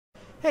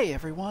Hey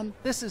everyone,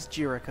 this is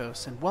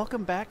Jirikos, and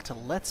welcome back to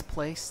Let's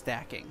Play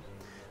Stacking.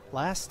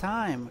 Last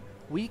time,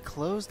 we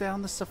closed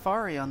down the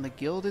safari on the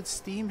Gilded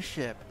Steam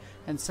Ship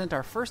and sent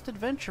our first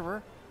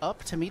adventurer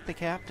up to meet the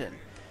captain.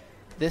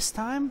 This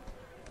time,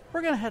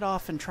 we're gonna head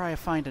off and try to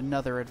find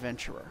another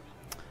adventurer.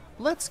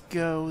 Let's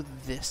go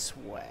this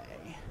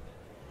way.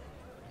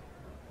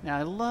 Now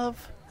I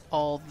love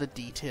all the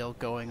detail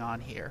going on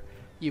here.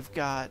 You've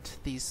got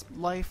these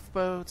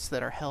lifeboats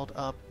that are held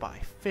up by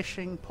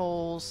fishing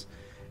poles.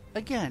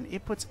 Again,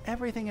 it puts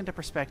everything into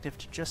perspective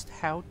to just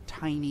how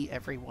tiny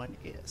everyone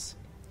is.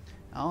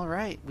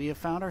 Alright, we have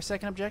found our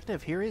second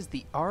objective. Here is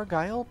the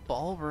Argyle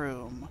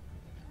Ballroom.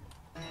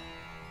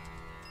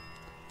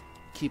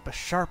 Keep a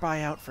sharp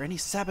eye out for any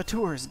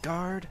saboteurs,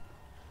 guard.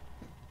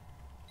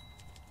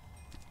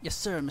 Yes,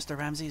 sir, Mr.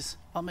 Ramses.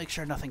 I'll make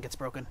sure nothing gets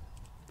broken.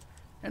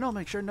 And I'll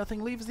make sure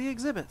nothing leaves the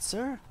exhibit,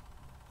 sir.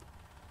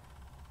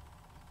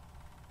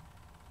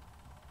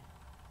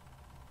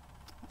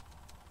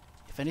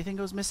 If anything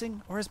goes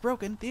missing or is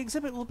broken, the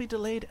exhibit will be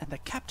delayed and the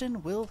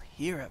captain will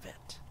hear of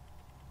it.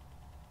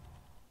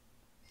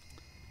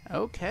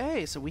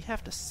 Okay, so we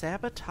have to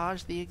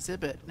sabotage the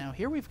exhibit. Now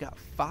here we've got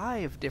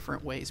 5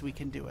 different ways we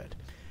can do it.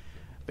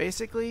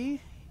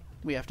 Basically,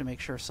 we have to make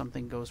sure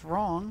something goes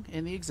wrong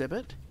in the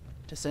exhibit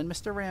to send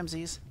Mr.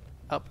 Ramses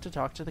up to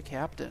talk to the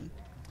captain.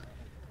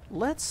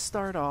 Let's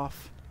start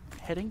off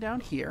heading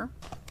down here,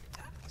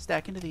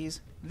 stack into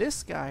these.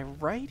 This guy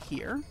right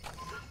here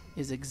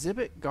is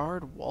Exhibit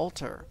Guard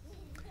Walter.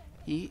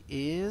 He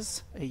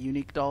is a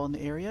unique doll in the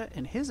area,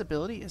 and his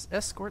ability is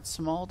Escort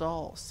Small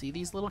Dolls. See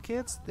these little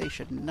kids? They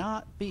should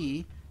not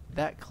be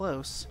that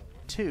close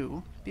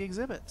to the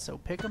exhibit, so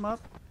pick them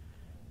up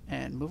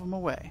and move them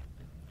away.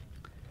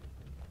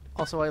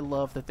 Also, I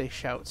love that they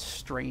shout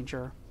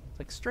stranger. It's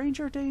like,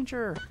 stranger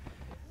danger!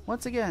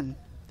 Once again,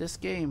 this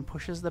game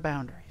pushes the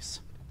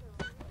boundaries.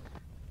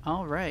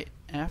 Alright,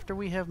 after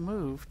we have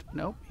moved...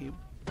 Nope, he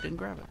didn't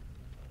grab it.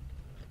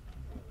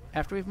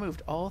 After we've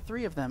moved all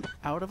 3 of them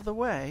out of the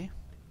way,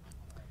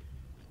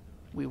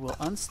 we will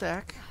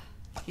unstack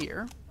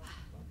here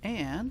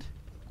and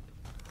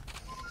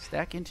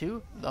stack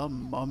into the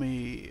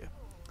mummy.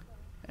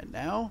 And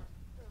now,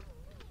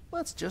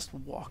 let's just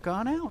walk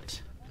on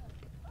out.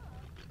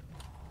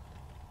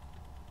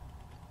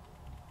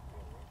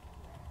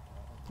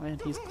 And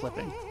he's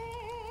clipping.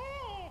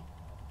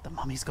 The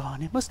mummy's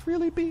gone. It must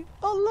really be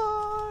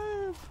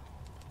alive!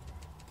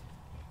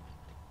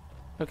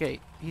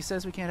 Okay, he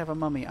says we can't have a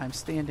mummy. I'm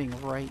standing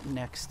right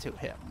next to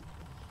him.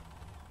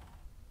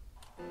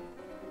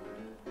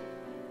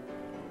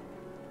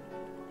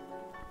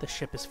 The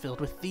ship is filled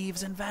with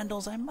thieves and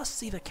vandals. I must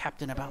see the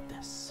captain about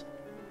this.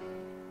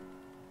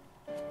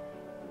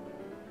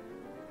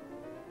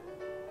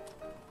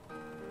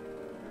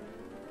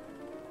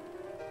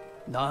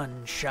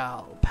 None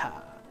shall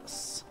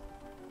pass.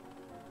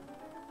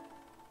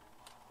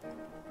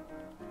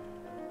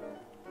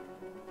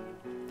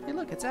 Hey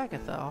look, it's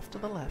Agatha off to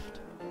the left.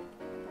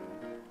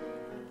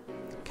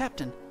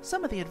 Captain,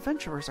 some of the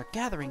adventurers are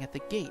gathering at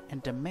the gate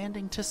and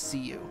demanding to see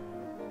you.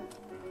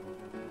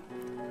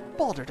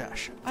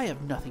 Balderdash, I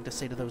have nothing to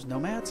say to those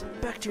nomads.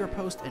 Back to your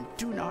post and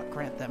do not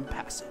grant them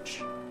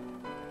passage.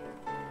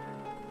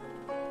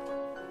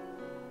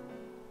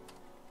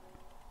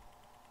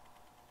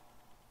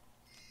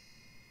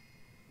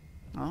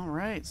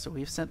 Alright, so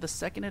we've sent the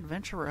second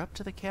adventurer up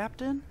to the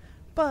captain,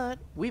 but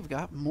we've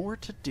got more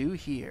to do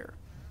here.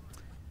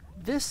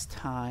 This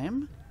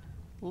time,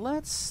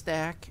 let's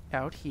stack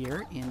out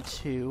here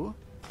into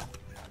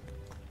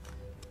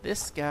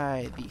this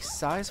guy, the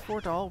size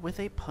 4 doll with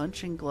a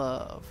punching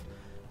glove.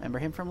 Remember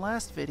him from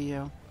last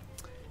video.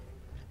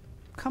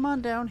 Come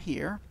on down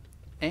here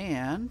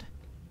and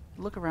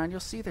look around. You'll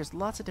see there's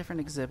lots of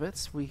different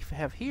exhibits. We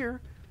have here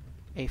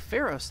a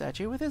pharaoh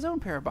statue with his own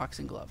pair of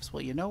boxing gloves.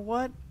 Well, you know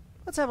what?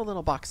 Let's have a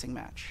little boxing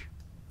match.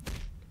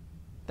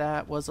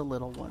 That was a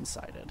little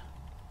one-sided.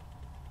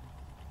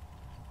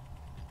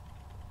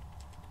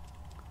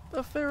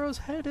 The pharaoh's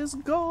head is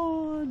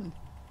gone!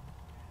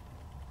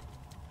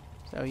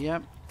 So,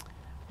 yep.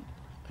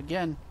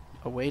 Again,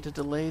 a way to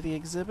delay the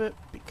exhibit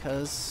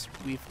because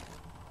we've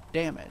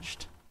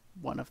damaged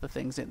one of the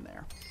things in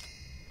there.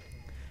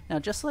 Now,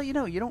 just to let you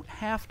know, you don't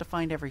have to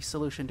find every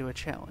solution to a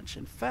challenge.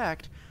 In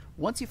fact,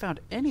 once you found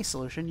any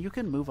solution, you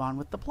can move on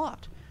with the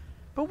plot.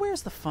 But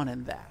where's the fun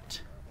in that?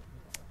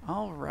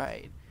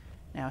 Alright.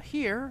 Now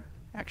here,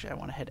 actually I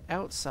want to head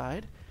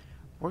outside.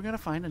 We're going to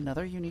find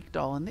another unique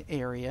doll in the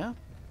area.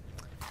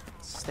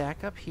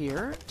 Stack up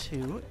here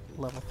to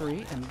level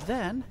 3, and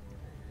then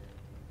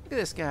look at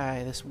this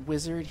guy, this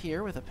wizard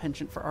here with a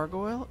penchant for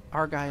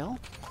Argyle.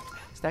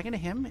 Stack into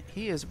him,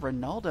 he is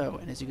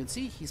Ronaldo, and as you can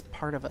see, he's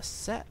part of a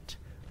set.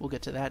 We'll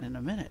get to that in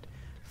a minute.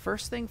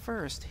 First thing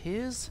first,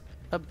 his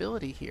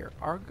ability here,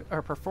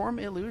 Perform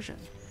Illusion,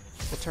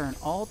 will turn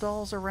all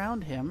dolls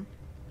around him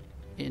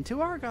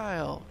into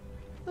Argyle.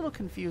 A little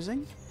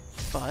confusing,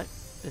 but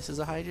this is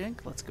a hijink.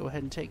 Let's go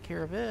ahead and take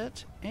care of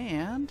it,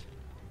 and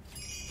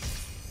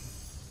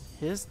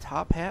his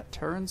top hat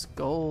turns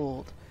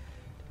gold.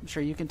 I'm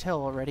sure you can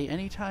tell already,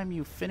 anytime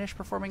you finish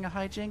performing a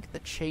hijink, the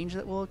change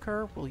that will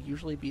occur will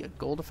usually be a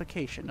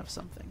goldification of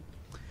something.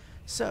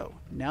 So,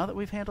 now that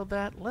we've handled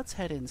that, let's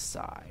head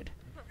inside.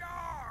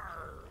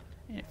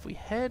 And if we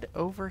head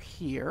over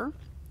here,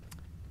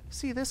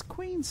 see this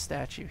queen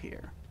statue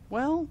here.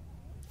 Well,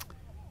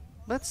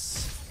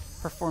 let's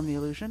perform the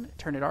illusion,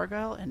 turn it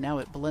Argyle, and now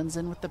it blends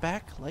in with the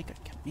back like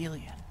a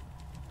chameleon.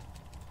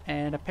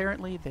 And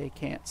apparently they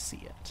can't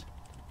see it.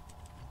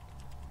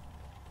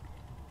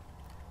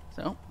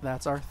 So,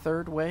 that's our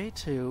third way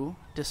to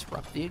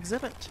disrupt the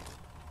exhibit.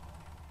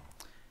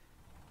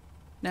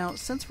 Now,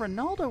 since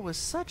Ronaldo was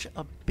such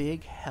a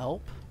big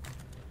help,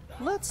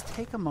 let's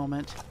take a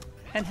moment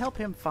and help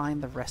him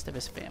find the rest of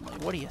his family.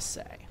 What do you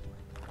say?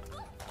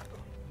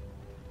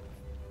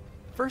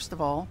 First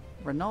of all,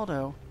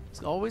 Ronaldo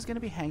is always going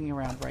to be hanging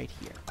around right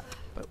here,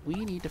 but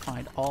we need to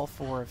find all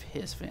 4 of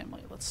his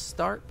family. Let's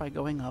start by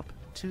going up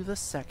to the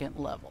 2nd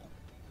level.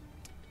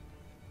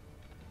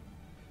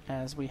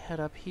 As we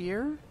head up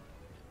here,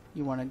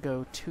 you want to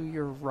go to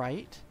your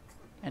right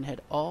and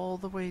head all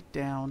the way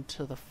down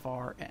to the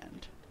far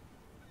end.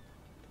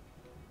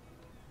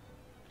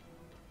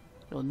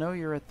 You'll know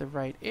you're at the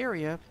right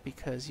area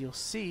because you'll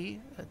see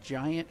a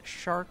giant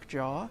shark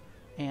jaw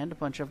and a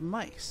bunch of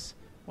mice.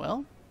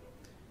 Well,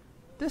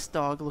 this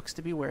dog looks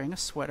to be wearing a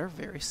sweater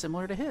very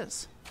similar to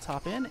his. Let's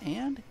hop in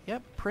and,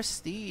 yep,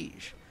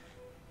 prestige.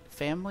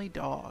 Family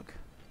dog.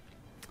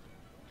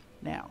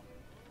 Now,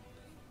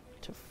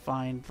 to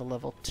find the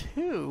level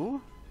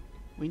 2,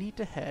 we need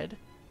to head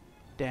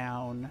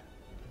down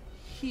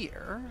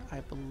here, I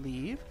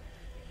believe.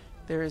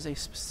 There is a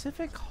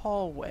specific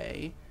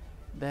hallway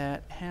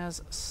that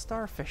has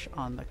starfish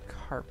on the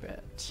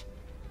carpet.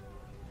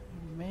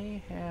 I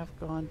may have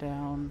gone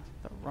down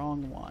the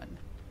wrong one.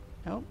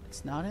 Nope,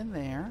 it's not in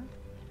there.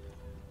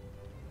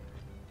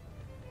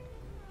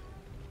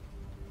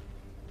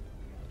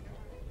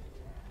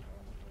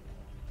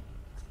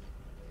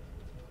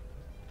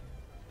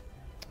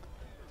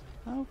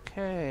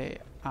 Okay,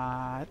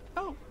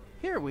 oh,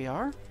 here we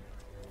are.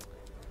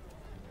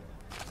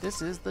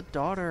 This is the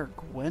daughter,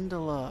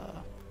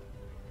 Gwendola.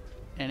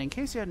 And in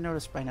case you hadn't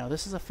noticed by now,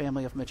 this is a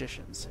family of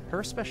magicians.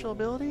 Her special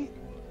ability?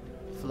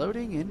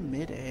 Floating in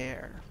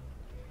midair.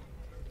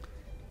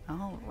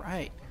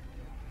 Alright.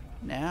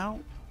 Now,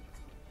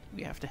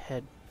 we have to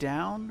head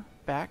down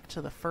back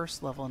to the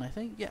 1st level, and I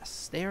think, yes,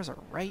 stairs are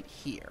right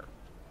here.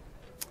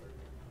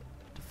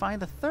 To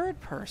find the 3rd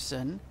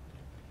person,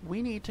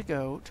 we need to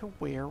go to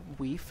where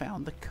we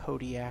found the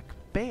Kodiak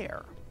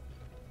bear.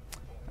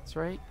 That's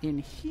right, in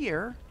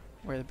here,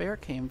 where the bear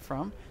came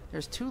from,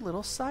 there's 2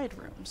 little side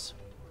rooms.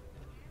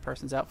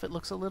 Person's outfit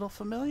looks a little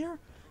familiar.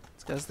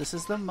 It's because this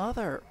is the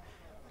mother,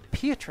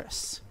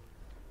 Beatrice.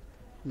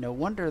 No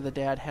wonder the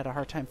dad had a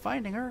hard time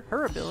finding her.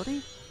 Her ability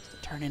is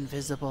to turn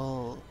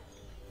invisible.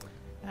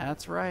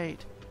 That's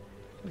right.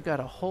 We've got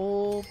a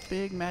whole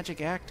big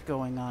magic act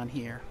going on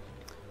here.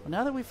 Well,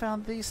 now that we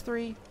found these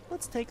 3,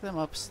 let's take them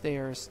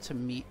upstairs to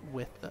meet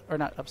with the... Or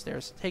not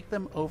upstairs. Take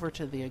them over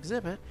to the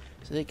exhibit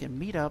so they can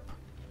meet up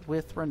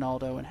with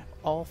Ronaldo and have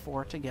all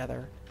 4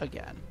 together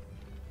again.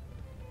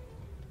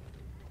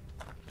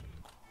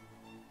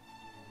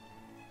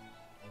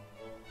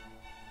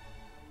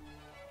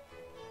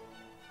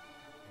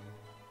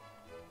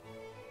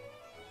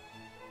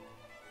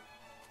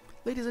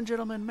 Ladies and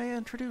gentlemen, may I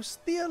introduce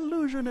the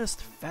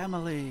Illusionist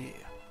family.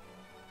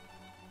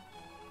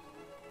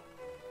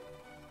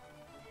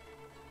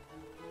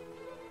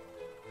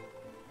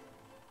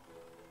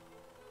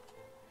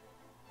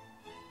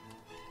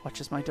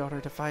 Watch as my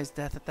daughter defies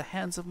death at the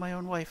hands of my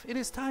own wife. It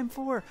is time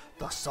for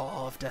the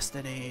Saw of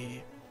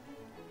Destiny.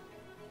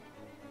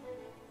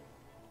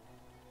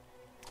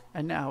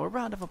 And now a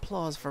round of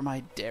applause for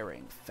my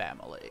daring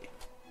family.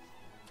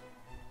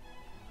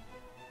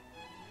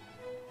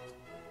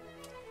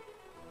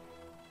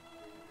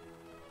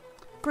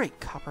 Great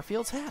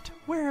Copperfield's hat!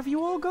 Where have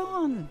you all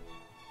gone?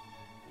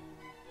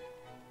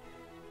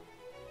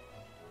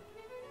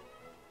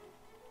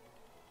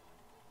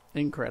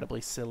 Incredibly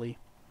silly.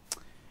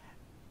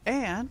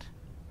 And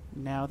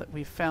now that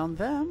we've found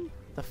them,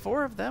 the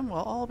 4 of them will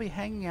all be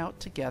hanging out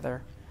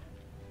together.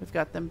 We've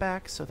got them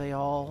back so they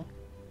all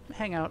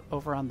hang out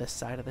over on this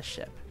side of the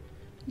ship.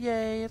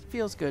 Yay, it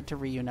feels good to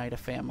reunite a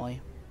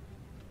family.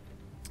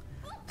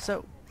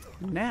 So,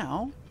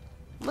 now,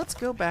 let's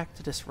go back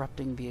to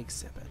disrupting the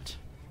exhibit.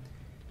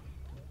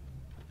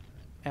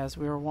 As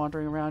we were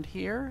wandering around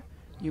here,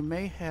 you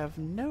may have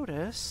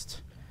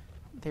noticed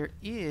there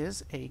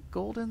is a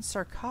golden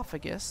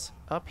sarcophagus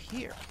up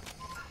here.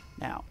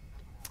 Now,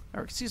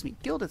 or excuse me,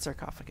 gilded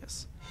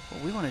sarcophagus.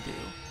 What we want to do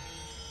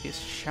is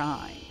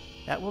shine.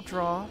 That will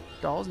draw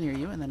dolls near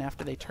you, and then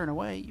after they turn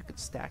away, you can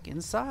stack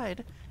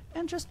inside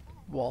and just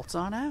waltz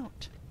on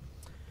out.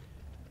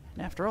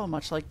 And after all,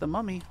 much like the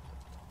mummy,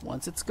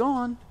 once it's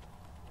gone,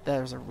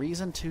 there's a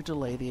reason to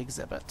delay the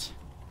exhibit.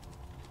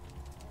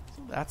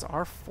 So that's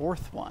our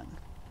 4th one.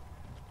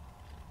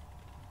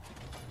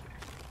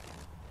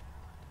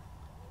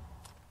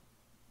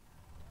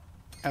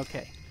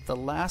 Okay, the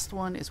last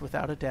one is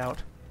without a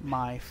doubt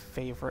my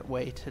favorite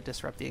way to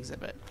disrupt the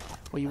exhibit.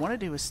 What you want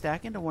to do is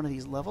stack into one of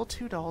these level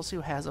 2 dolls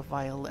who has a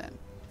violin.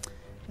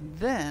 And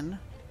then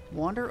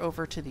wander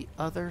over to the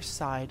other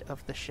side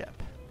of the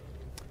ship.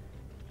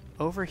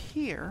 Over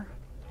here,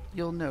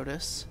 you'll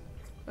notice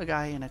a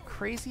guy in a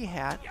crazy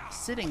hat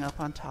sitting up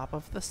on top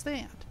of the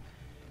stand.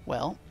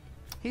 Well,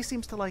 he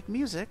seems to like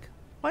music.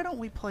 Why don't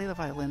we play the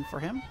violin for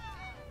him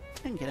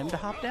and get him to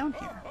hop down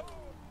here?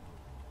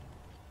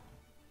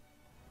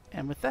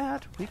 And with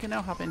that, we can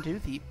now hop into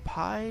the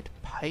Pied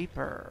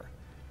Piper.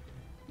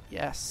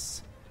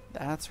 Yes,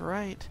 that's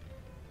right.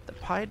 The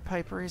Pied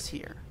Piper is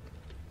here.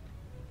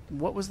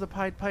 What was the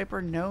Pied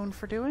Piper known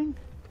for doing?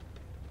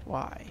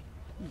 Why,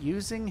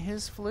 using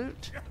his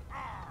flute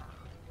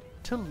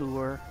to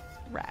lure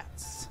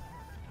rats.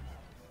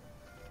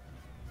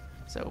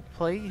 So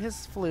play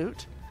his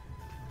flute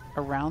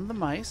around the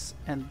mice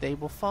and they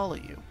will follow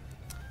you.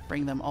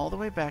 Bring them all the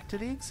way back to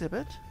the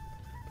exhibit.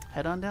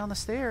 Head on down the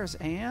stairs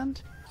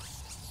and...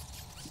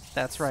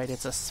 that's right,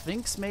 it's a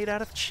sphinx made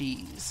out of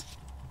cheese.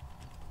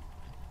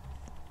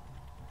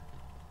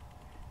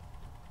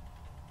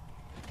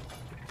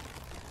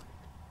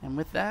 And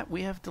with that,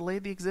 we have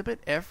delayed the exhibit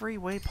every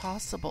way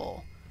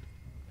possible.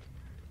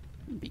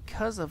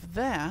 Because of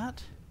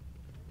that,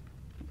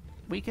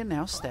 we can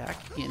now stack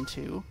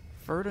into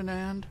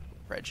Ferdinand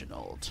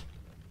Reginald.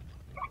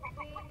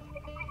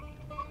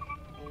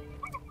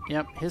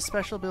 Yep, his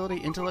special ability,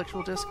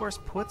 Intellectual Discourse,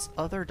 puts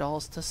other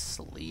dolls to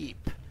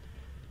sleep.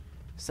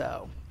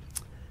 So,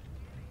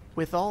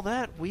 with all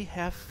that, we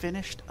have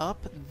finished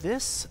up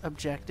this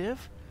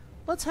objective.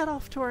 Let's head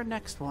off to our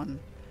next one.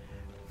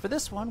 For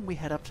this one, we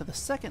head up to the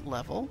 2nd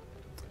level,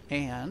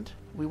 and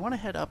we want to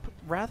head up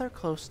rather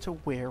close to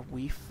where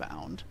we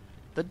found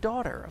the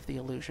daughter of the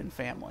illusion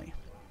family.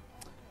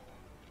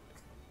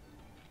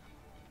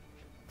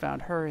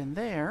 Found her in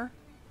there.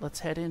 Let's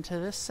head into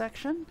this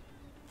section.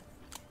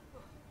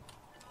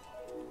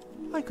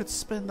 I could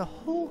spend the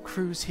whole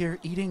cruise here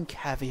eating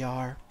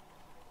caviar.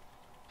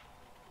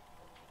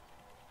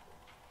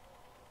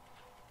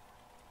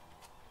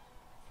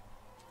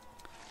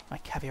 My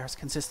caviar's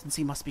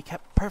consistency must be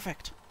kept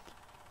perfect.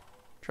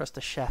 Trust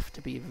a chef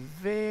to be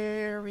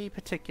very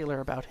particular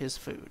about his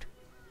food.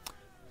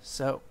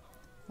 So,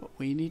 what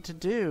we need to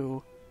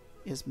do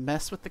is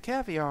mess with the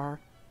caviar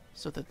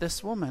so that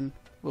this woman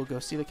will go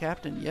see the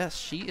captain. Yes,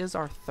 she is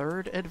our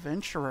 3rd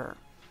adventurer.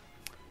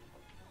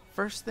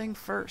 First thing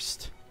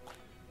first.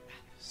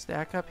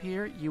 Stack up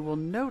here. You will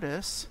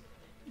notice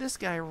this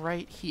guy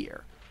right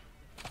here.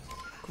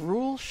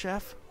 Gruel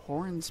Chef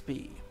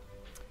Hornsby.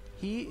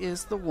 He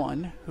is the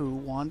one who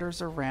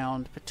wanders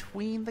around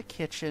between the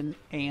kitchen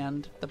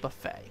and the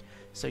buffet,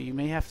 so you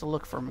may have to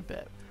look for him a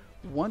bit.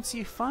 Once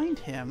you find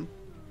him,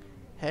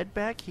 head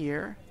back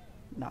here.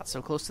 Not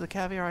so close to the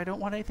caviar, I don't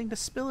want anything to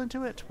spill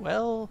into it.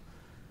 Well,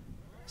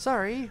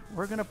 sorry,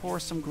 we're going to pour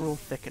some gruel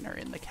thickener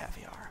in the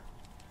caviar.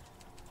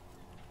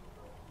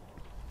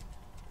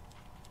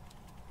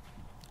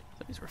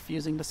 So he's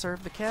refusing to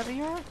serve the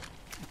caviar.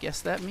 I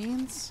guess that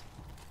means...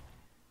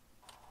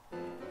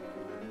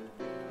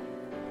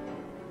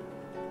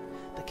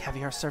 the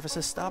caviar service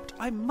has stopped.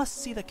 I must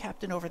see the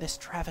captain over this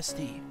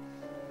travesty.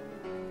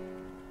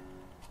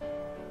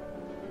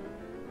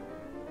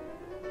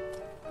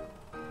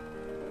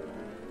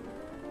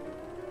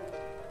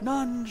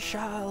 None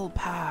shall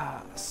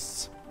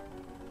pass.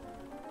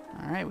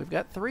 Alright, we've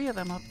got 3 of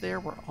them up there.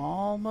 We're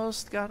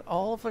almost got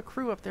all of the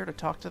crew up there to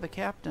talk to the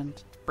captain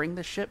to bring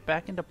the ship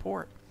back into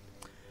port.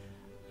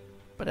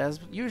 But as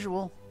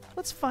usual,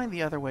 let's find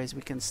the other ways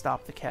we can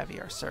stop the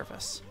caviar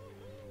service.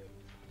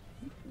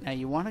 Now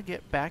you want to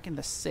get back in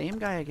the same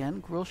guy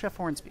again, Gruel Chef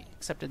Hornsby,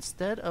 except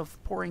instead of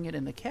pouring it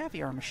in the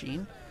caviar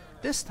machine,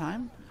 this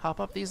time hop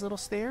up these little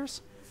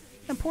stairs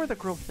and pour the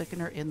gruel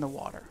thickener in the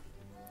water.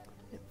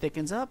 It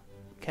thickens up,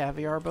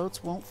 caviar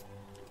boats won't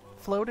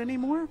float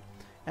anymore.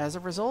 As a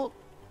result,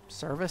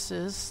 service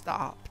is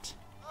stopped.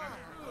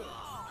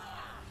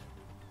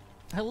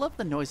 I love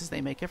the noises they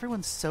make.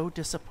 Everyone's so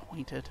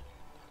disappointed.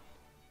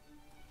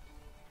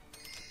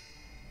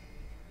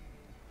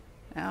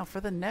 Now for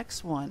the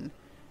next one.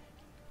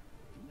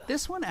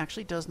 This one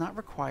actually does not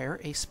require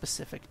a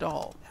specific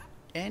doll.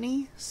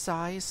 Any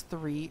size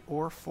 3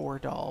 or 4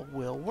 doll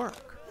will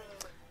work.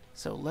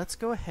 So let's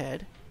go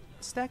ahead,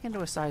 stack into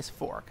a size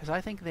 4, because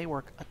I think they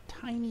work a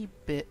tiny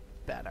bit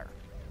better.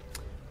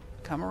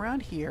 Come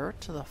around here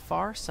to the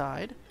far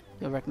side.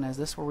 You'll recognize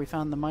this where we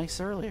found the mice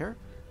earlier.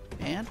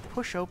 And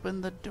push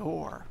open the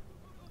door.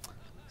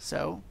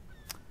 So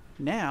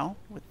now,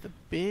 with the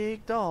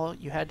big doll,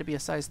 you had to be a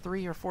size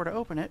 3 or 4 to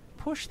open it.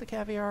 Push the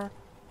caviar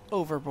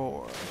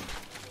overboard.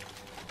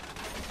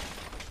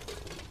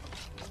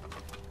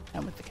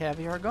 And with the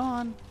caviar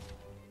gone,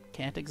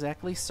 can't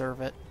exactly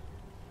serve it.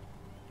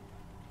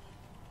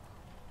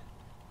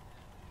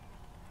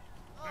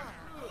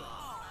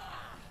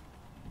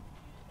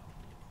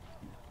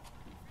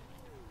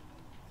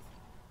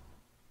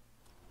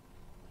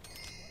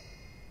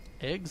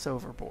 Eggs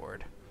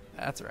overboard.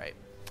 That's right.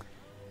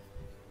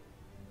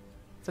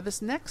 For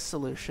this next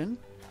solution,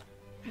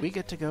 we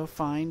get to go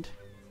find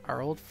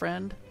our old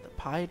friend, the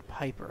Pied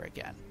Piper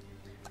again.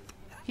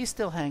 He's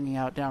still hanging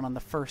out down on the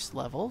first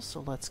level,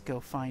 so let's go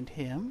find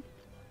him.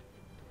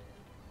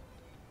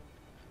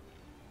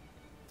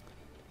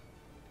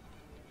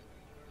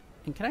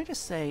 And can I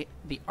just say,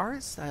 the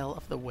art style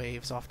of the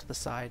waves off to the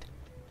side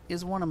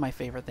is one of my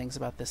favorite things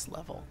about this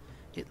level.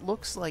 It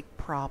looks like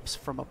props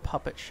from a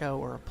puppet show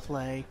or a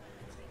play.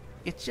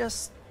 It's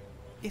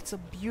a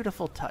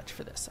beautiful touch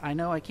for this. I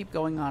know I keep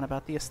going on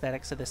about the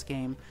aesthetics of this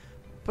game,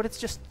 but it's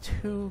just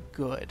too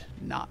good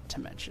not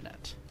to mention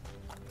it.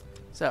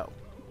 So,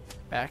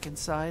 back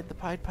inside the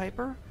Pied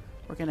Piper,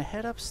 we're going to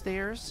head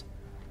upstairs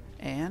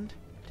and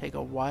take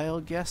a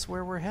wild guess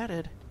where we're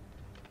headed.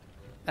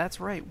 That's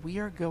right, we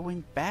are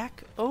going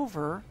back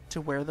over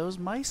to where those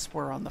mice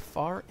were on the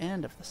far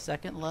end of the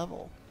second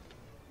level.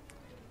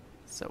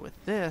 So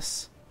with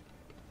this,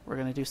 we're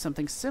going to do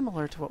something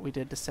similar to what we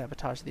did to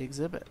Sabotage the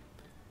Exhibit.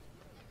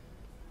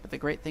 But the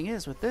great thing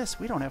is, with this,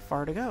 we don't have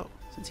far to go.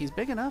 Since he's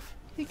big enough,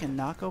 he can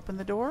knock open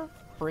the door,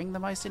 bring the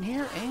mice in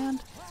here,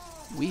 and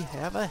we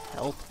have a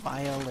health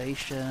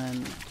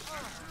violation.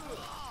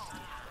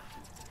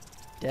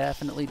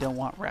 Definitely don't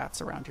want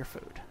rats around your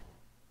food.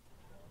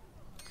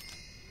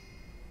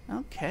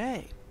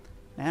 Okay,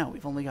 now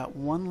we've only got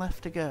one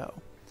left to go.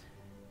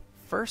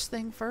 First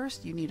thing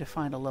first, you need to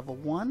find a level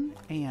 1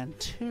 and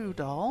 2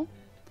 doll.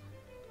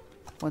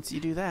 Once you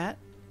do that,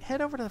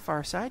 head over to the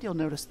far side. You'll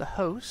notice the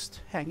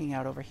host hanging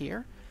out over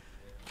here.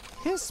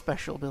 His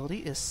special ability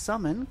is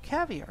Summon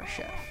Caviar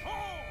Chef.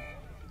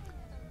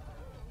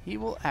 He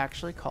will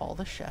actually call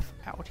the chef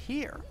out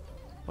here.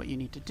 What you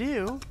need to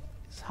do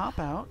is hop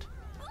out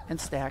and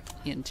stack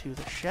into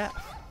the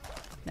chef.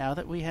 Now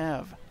that we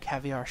have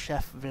Caviar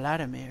Chef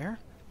Vladimir,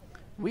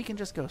 we can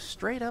just go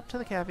straight up to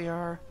the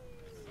caviar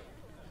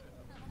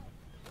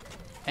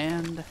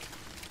and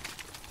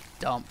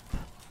dump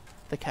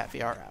the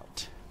caviar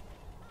out.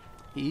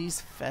 He's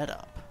fed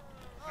up.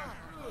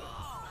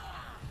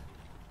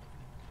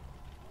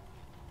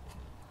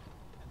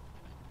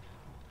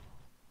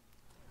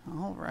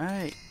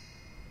 Alright,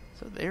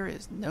 so there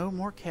is no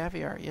more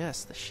caviar.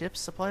 Yes, the ship's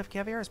supply of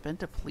caviar has been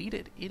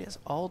depleted. It is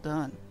all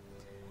done.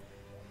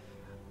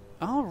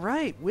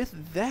 Alright,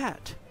 with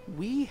that,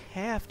 we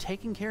have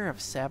taken care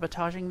of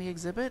sabotaging the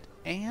exhibit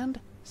and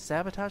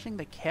sabotaging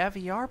the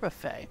caviar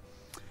buffet,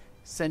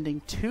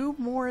 sending 2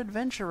 more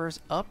adventurers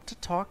up to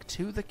talk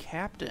to the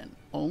captain.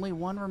 Only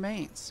one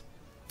remains.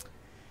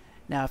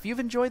 Now, if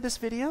you've enjoyed this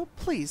video,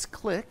 please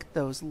click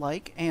those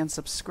like and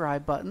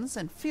subscribe buttons,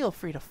 and feel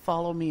free to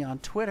follow me on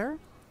Twitter.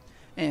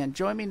 And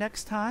join me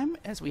next time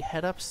as we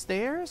head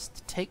upstairs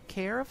to take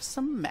care of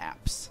some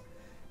maps.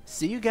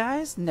 See you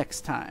guys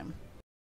next time.